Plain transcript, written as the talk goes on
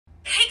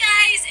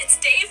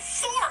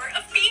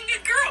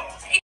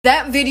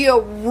That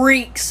video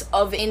reeks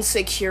of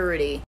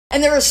insecurity.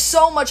 And there is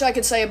so much I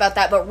could say about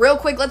that, but real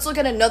quick, let's look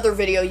at another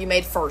video you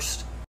made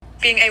first.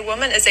 Being a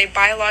woman is a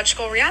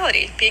biological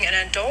reality, being an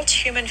adult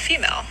human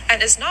female,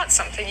 and is not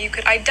something you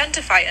could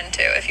identify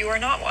into if you are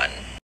not one.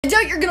 I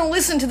doubt you're gonna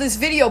listen to this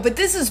video, but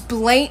this is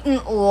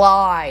blatant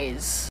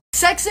lies.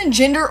 Sex and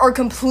gender are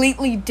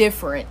completely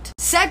different.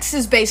 Sex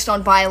is based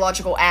on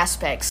biological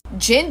aspects.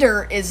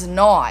 Gender is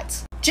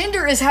not.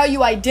 Gender is how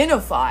you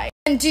identify.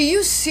 And do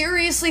you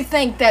seriously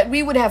think that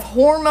we would have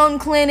hormone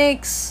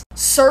clinics,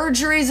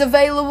 surgeries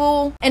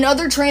available, and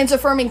other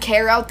trans-affirming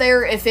care out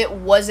there if it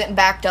wasn't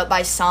backed up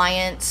by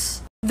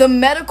science? The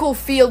medical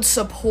field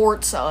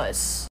supports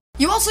us.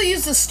 You also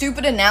use the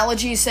stupid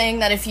analogy saying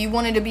that if you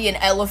wanted to be an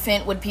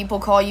elephant, would people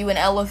call you an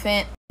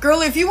elephant?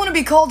 Girl, if you want to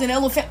be called an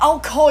elephant, I'll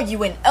call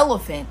you an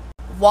elephant.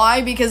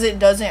 Why? Because it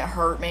doesn't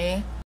hurt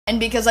me. And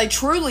because I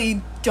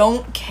truly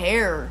don't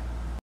care.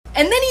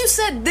 And then you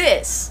said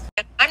this.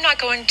 I'm not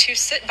going to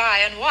sit by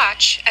and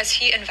watch as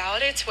he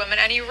invalidates women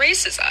and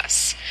erases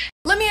us.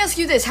 Let me ask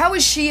you this. How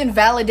is she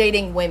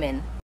invalidating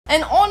women?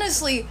 And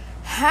honestly,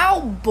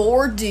 how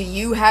bored do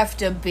you have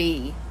to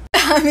be?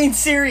 I mean,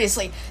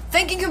 seriously,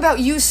 thinking about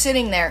you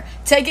sitting there,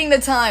 taking the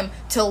time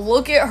to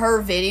look at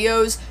her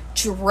videos,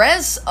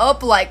 dress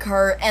up like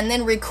her, and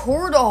then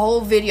record a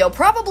whole video,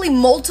 probably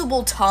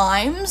multiple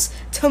times,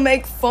 to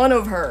make fun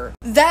of her.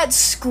 That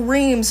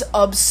screams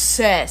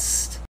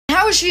obsessed.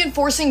 How is she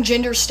enforcing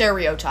gender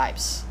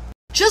stereotypes?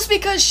 Just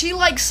because she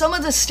likes some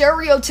of the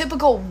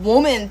stereotypical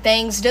woman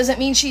things doesn't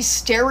mean she's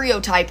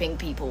stereotyping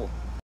people.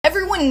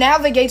 Everyone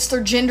navigates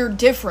their gender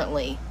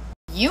differently.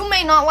 You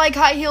may not like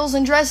high heels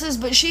and dresses,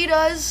 but she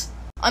does.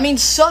 I mean,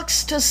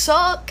 sucks to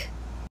suck.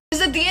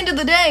 Because at the end of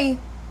the day,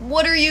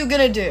 what are you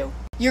gonna do?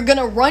 You're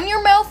gonna run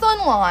your mouth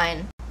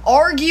online,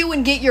 argue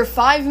and get your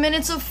 5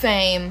 minutes of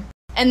fame,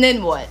 and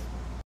then what?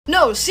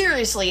 No,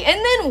 seriously, and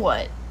then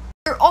what?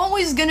 You're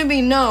always gonna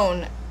be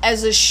known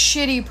as a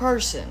shitty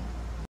person.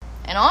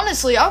 And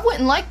honestly, I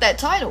wouldn't like that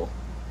title.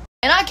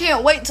 And I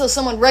can't wait till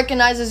someone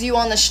recognizes you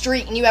on the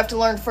street and you have to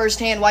learn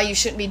firsthand why you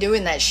shouldn't be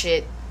doing that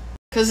shit.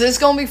 Cause it's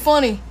gonna be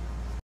funny.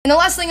 And the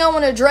last thing I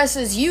want to address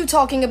is you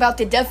talking about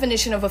the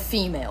definition of a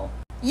female.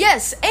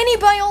 Yes, any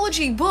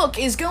biology book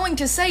is going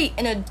to say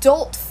an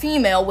adult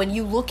female when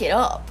you look it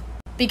up.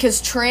 Because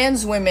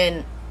trans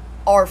women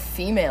are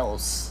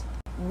females.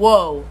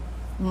 Whoa.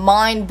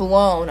 Mind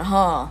blown,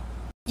 huh?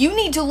 You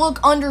need to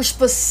look under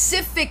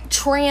specific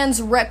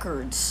trans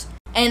records.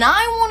 And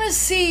I want to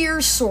see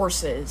your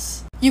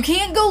sources. You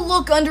can't go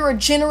look under a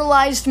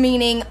generalized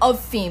meaning of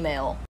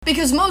female.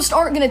 Because most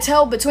aren't going to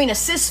tell between a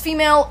cis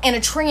female and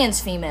a trans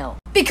female.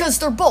 Because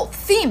they're both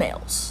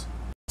females.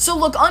 So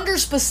look under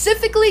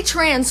specifically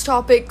trans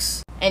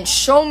topics and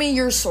show me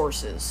your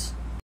sources.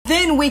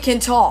 Then we can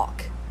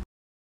talk.